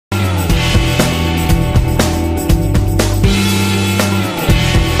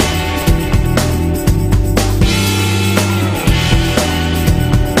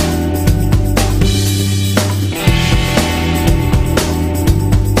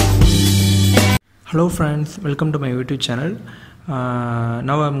Hello friends, welcome to my YouTube channel.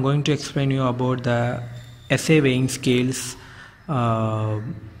 Now I'm going to explain you about the essay weighing scales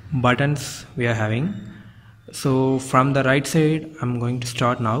buttons we are having. So from the right side I'm going to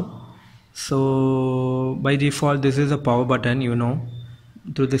start now. So by default this is a power button,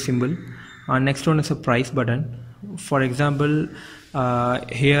 through the symbol. Next one is a price button. For example,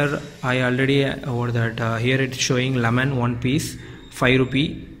 here I already over that here it's showing lemon 1 piece 5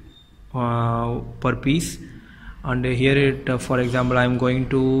 rupee per piece, and here it for example I am going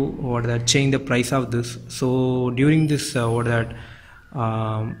to change the price of this. So during this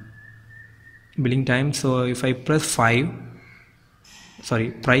billing time, so if I press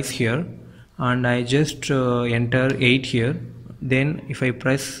price here and I just enter 8 here, then if I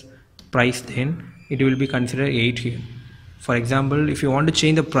press price, then it will be considered 8 here. For example, if you want to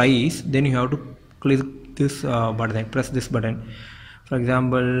change the price, then you have to click this button, press this button. For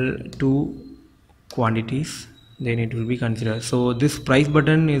example, 2 quantities, then it will be considered. So this price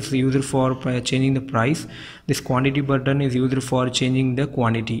button is used for changing the price. This quantity button is used for changing the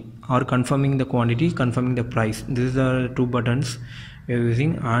quantity or confirming the quantity, confirming the price. These are 2 buttons we are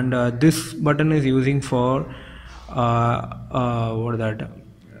using, and this button is using for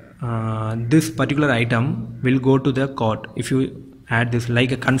this particular item will go to the cart if you add this,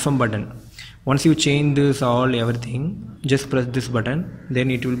 like a confirm button. Once you change this everything, just press this button, then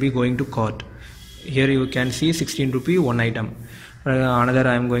it will be going to cart. Here you can see 16 rupee one item. Another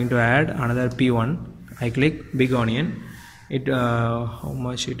I am going to add another P1. I click big onion. It how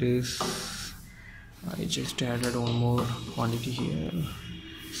much it is? I just added one more quantity here.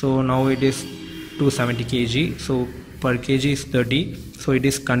 So now it is 270 kg. So per kg is 30. So it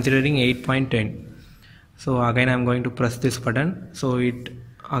is considering 8.10. So again I am going to press this button. So it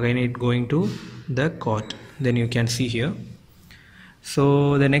going to the cart. Then you can see here.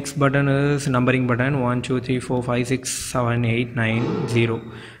 So the next button is numbering button 1 2 3 4 5 6 7 8 9 0.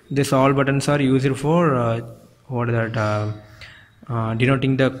 This all buttons are used for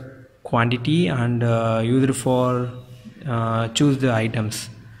denoting the quantity and used for choose the items.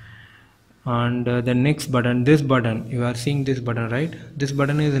 And the next button, this button, you are seeing this button, right? This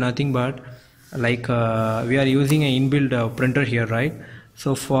button is nothing but like we are using an inbuilt printer here, right?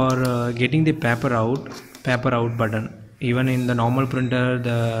 So for getting the paper out button, even in the normal printer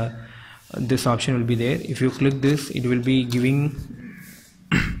this option will be there. If you click this, it will be giving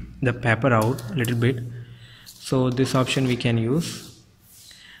the paper out a little bit. So this option we can use.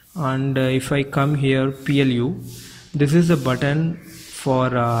 And if I come here, PLU, this is a button for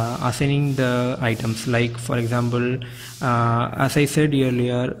assigning the items. Like for example, as I said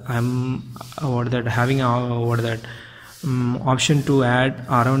earlier, I'm having option to add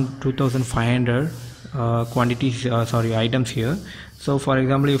around 2500 items here. So for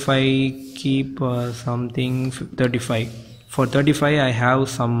example, if I keep something 35, for 35 I have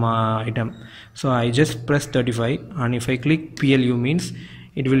some item, so I just press 35, and if I click PLU means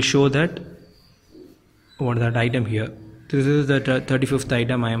it will show that item here. This is the 35th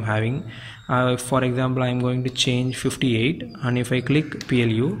item I am having. For example, I am going to change 58, and if I click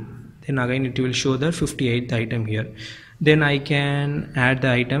PLU, then again it will show the 58th item here. Then I can add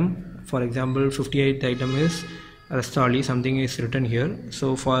the item. For example, 58th item is Rastali, something is written here.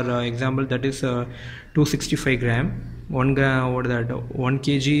 So for example, that is 265 gram. 1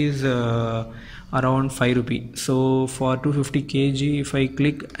 kg is around 5 rupee. So for 250 kg, if I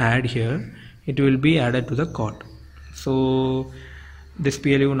click add here, it will be added to the cart. So this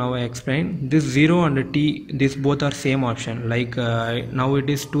PLU now I explained. This 0 and T, this both are same option. Like now it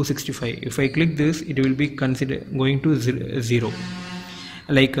is 265. If I click this, it will be going to 0.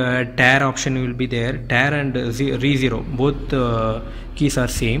 Like tar option will be there. Tar and re0, both keys are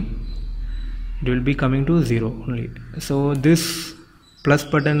same. It will be coming to 0 only. So this plus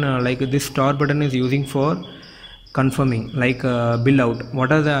button, like this star button, is using for confirming, like bill out.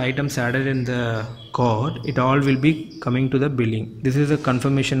 What are the items added in the cart? It all will be coming to the billing. This is a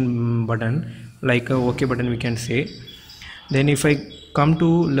confirmation button, like a OK button we can say. Then if I come to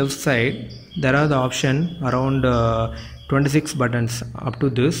left side, there are the option around 26 buttons up to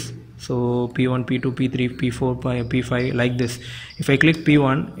this. So P1, P2, P3, P4, P5, like this. If I click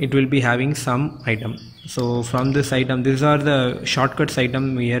P1, it will be having some item. So from this item, these are the shortcuts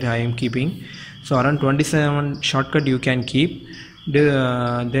item here I am keeping. So around 27 shortcut you can keep.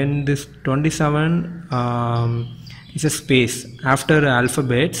 Then this 27 is a space after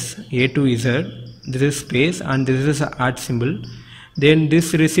alphabets A to Z. This is space, and this is a @ symbol. Then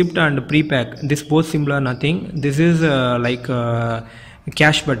this receipt and pre-pack, this both symbol are nothing. This is like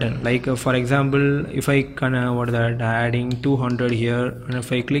cash button. Like for example, if I can adding 200 here, and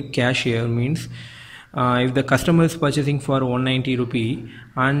if I click cash here means if the customer is purchasing for 190 rupee,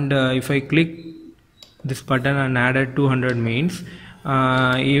 and if I click this button and added 200 means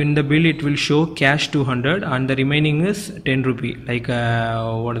in the bill it will show cash 200 and the remaining is 10 rupee, like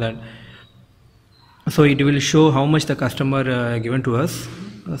what that. So it will show how much the customer given to us.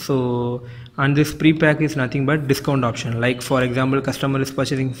 So, and this pre-pack is nothing but discount option. Like for example, customer is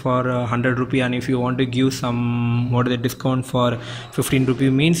purchasing for 100 rupee, and if you want to give some what the discount for 15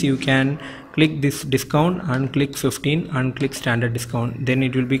 rupee means, you can click this discount and click 15 and click standard discount. Then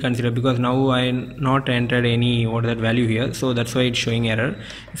it will be considered, because now I not entered any what that value here, so that's why it's showing error.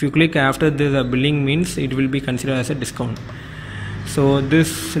 If you click after the billing means, it will be considered as a discount. So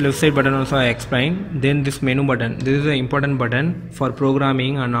this left side button also I explained. Then this menu button, this is an important button for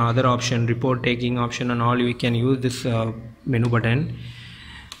programming and other option, report taking option and all. We can use this menu button.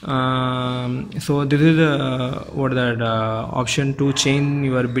 So this is what that option to change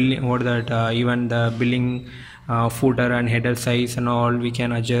your billing, what that even the billing footer and header size and all we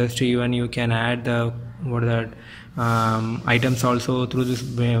can adjust. Even you can add the what that items also through this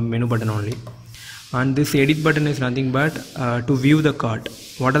menu button only. And this edit button is nothing but to view the cart.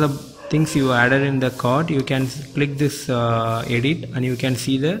 What are the things you added in the cart? You can click this edit and you can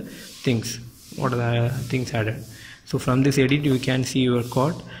see the things, what are the things added. So from this edit you can see your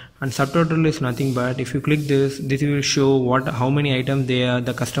cart. And subtotal is nothing but if you click this will show how many items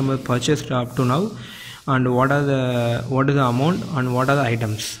the customer purchased up to now, and what is the amount and what are the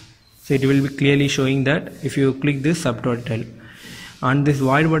items. So it will be clearly showing that if you click this subtotal. And this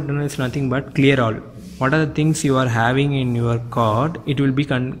void button is nothing but clear all. What are the things you are having in your cart, it will be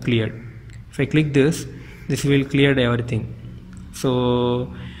cleared. If I click this will clear everything.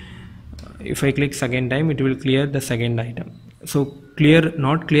 So if I click second time, it will clear the second item. So clear,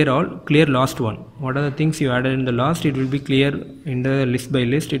 not clear all, clear last one. What are the things you added in the last, it will be clear in the list by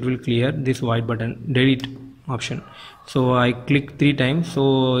list, it will clear this void button, delete option. So I click 3 times.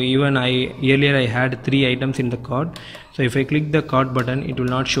 So even earlier I had 3 items in the cart. So if I click the cart button, it will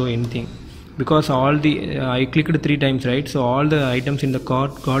not show anything, because all the I clicked 3 times, right? So all the items in the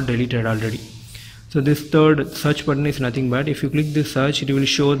cart got deleted already. So this third search button is nothing but if you click this search, it will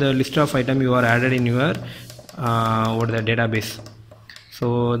show the list of item you are added in your the database.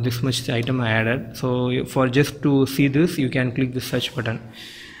 So this much item I added. So for just to see this, you can click the search button.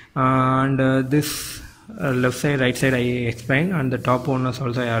 And this left side, right side I explained, and the top one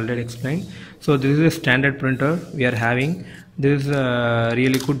also I already explained. So this is a standard printer we are having. This is a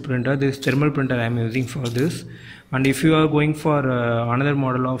really good printer. This thermal printer I am using for this. And if you are going for another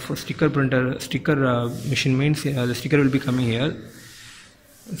model of sticker printer, machine means the sticker will be coming here.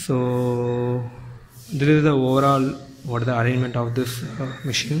 So this is the overall the arrangement of this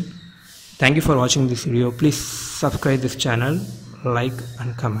machine. Thank you for watching this video. Please subscribe this channel, like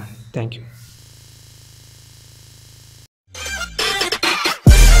and comment. Thank you.